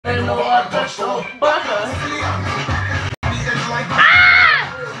And no other show but her.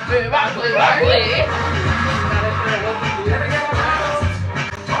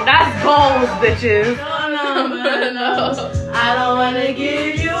 That's goals, bitches. No. I don't wanna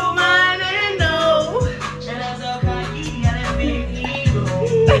give you mine and no.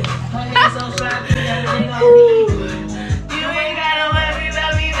 You ain't gotta let me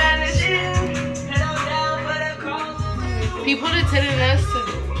that shit. People are telling us to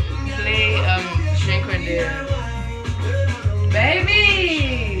play Drink or Dare. Baby!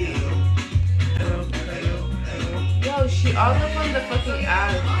 Yo, she all up on the fucking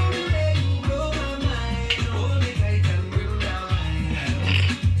ass.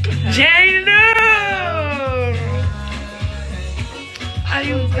 Jayla! Are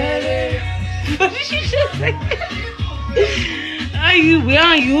you better? What did she just say? We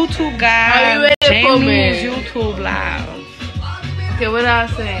on YouTube, guys. Are you ready for me? YouTube live. Okay, what I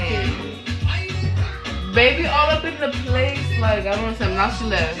was saying? Baby all up in the place, like, I don't want to say, now she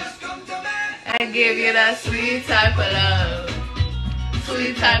left. I give you that sweet type of love.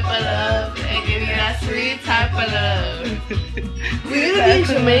 Sweet type of love. I give you that sweet type of love. We live in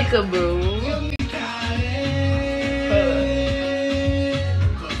Jamaica, bro.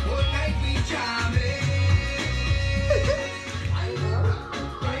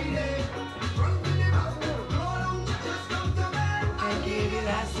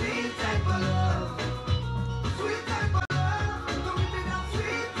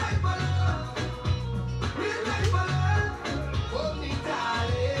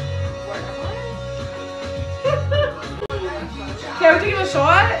 Can we take a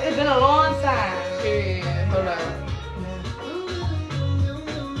short? It's been a long time. Period. Hold on.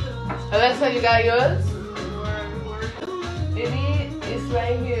 Alexa, you got yours? It's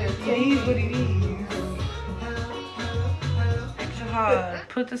right here. It is what it is. Extra hard.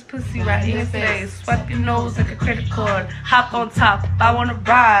 Put this pussy right in your face. Swipe your nose like a credit card. Hop on top. I wanna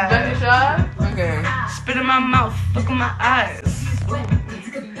ride. Better shot? Okay. Spit in my mouth. Look in my eyes.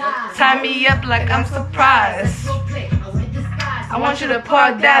 Tie me up like I'm surprised. I want you to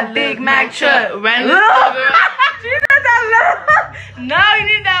park that Big Mac truck. Right? She said that little. No, you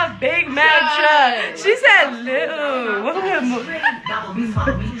need that Big Mac truck. She said little.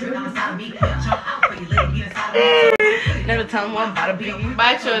 Never tell them what I'm about to be.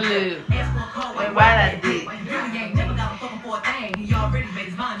 Bite your lip. And why that dick.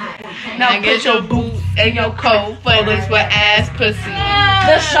 Now get your boots and your coat for this wet ass pussy.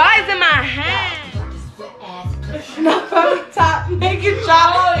 The shot's in my hand. Not from the top, make it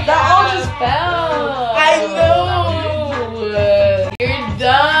drop. That all just fell. I know. You're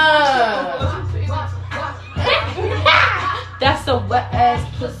done. That's a wet ass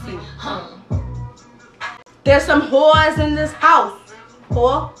pussy. There's some whores in this house.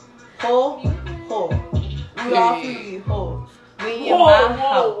 Whore. We all three whores. We in my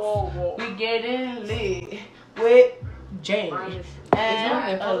house. We getting lit with James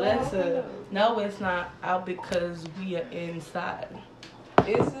and Alyssa. No, it's not out because we are inside.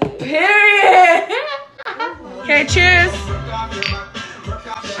 Is it? Period. Okay, cheers.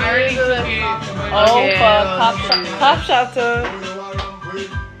 I already did. Oh, fuck. Pop shot to.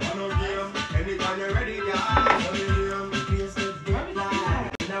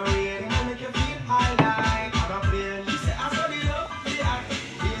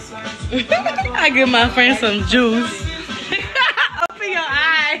 I give my friend some juice. Open your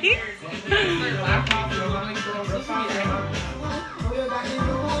eyes.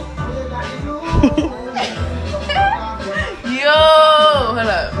 Yo, hold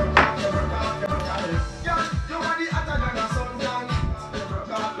up.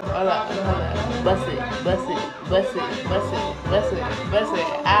 Hold up. Bust it.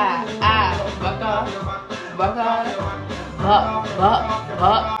 Buck off.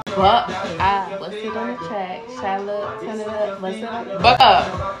 Buck it on the track. Shaïlah, turn it up. Bust it up.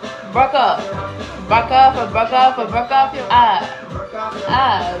 Buck off your eye.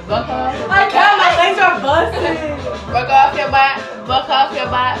 Buck off. My God, my legs are busting. Buck off your back. Buck off your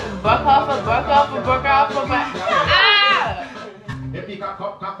back. Buck off your back.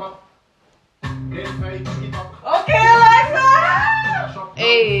 Okay, Alexa.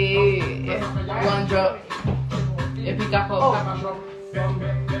 Hey, one drop. If he got up.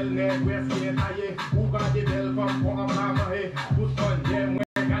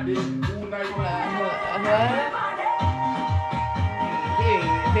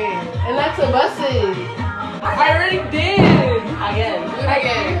 Alexa, bust it. I already did.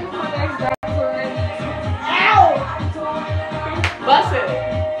 Again. Ow! Bust it.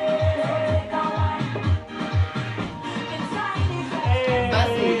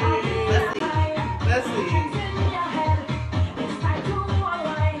 Bust it.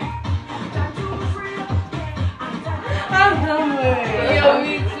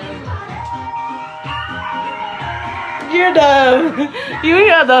 are dumb. You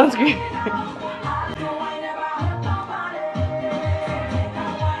are dumb scream.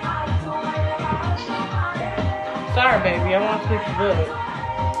 Sorry, baby. I want to sleep good.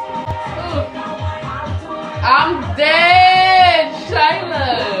 I'm dead,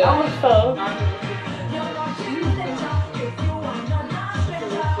 Shaïlah. I'm so.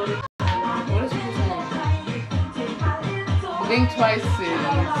 Think twice, sis.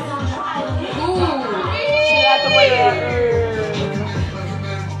 Ooh. She got the way up.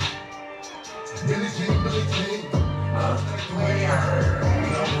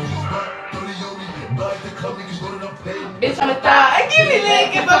 Bitch, I'm a thot. I give me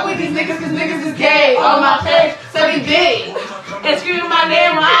leg if I'm with these niggas, cause niggas is gay. On my face, so they big. And screaming my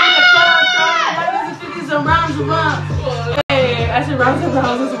name while I'm in the club, trying to like 50s and rounds of one. Hey, I said rounds and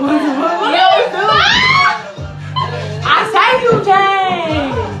rounds of one. Yo, dude. I say you, Jay.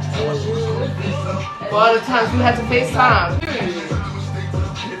 For all the times we had to FaceTime. Period.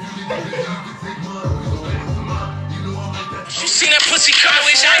 Seen that pussy coming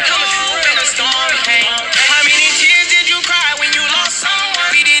with Shaï coming through in a storm came. How many tears did you cry when you lost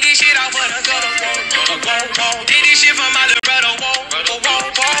someone? We did this shit off of the gutter, did this shit for my little brother,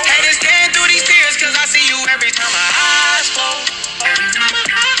 had to stand through these tears cause I see you every time my eyes close.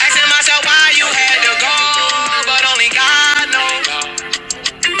 Asking myself why you had to go, but only God knows.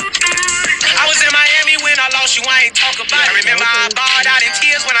 I was in Miami when I lost you, I ain't talk about it. I remember I bawled out in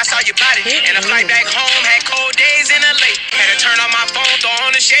tears when I saw your body. And the flight back home had cold days in the lake. Had to turn on my phone, throw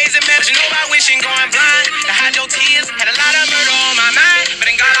on the shades and imagine about wishing going blind. To hide your tears, had a lot of murder on my mind. But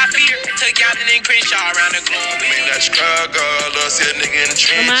in God I fear, took Captain and Crenshaw around the globe. Made that struggle, lost a nigga in the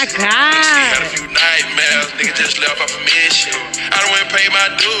trenches. Oh my God. Had a few nightmares, nigga just left off a mission. I done went and paid my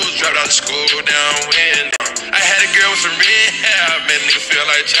dues, dropped out of school downwind. I had a girl with some red hair, made a nigga feel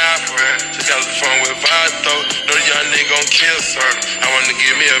like Chopper. Just got off the phone with Vato, know the young nigga gon' kill her. I wanna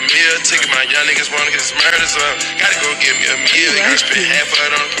give me a meal ticket, my young niggas wanna get some murders up. Gotta go give me a meal, gotta spend half of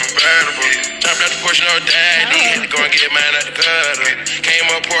it on the convertible. Jumped out the Porsche, no daddy, had to go and get mine out the gutter. Came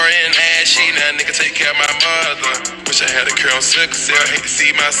up pouring ashy, now nigga take care of my mother. Wish I had a girl on sickle cell, hate to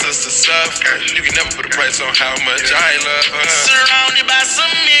see my sister suffer. You can never put a price on how much I love her. Surrounded by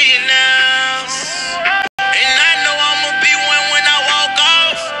some millionaires.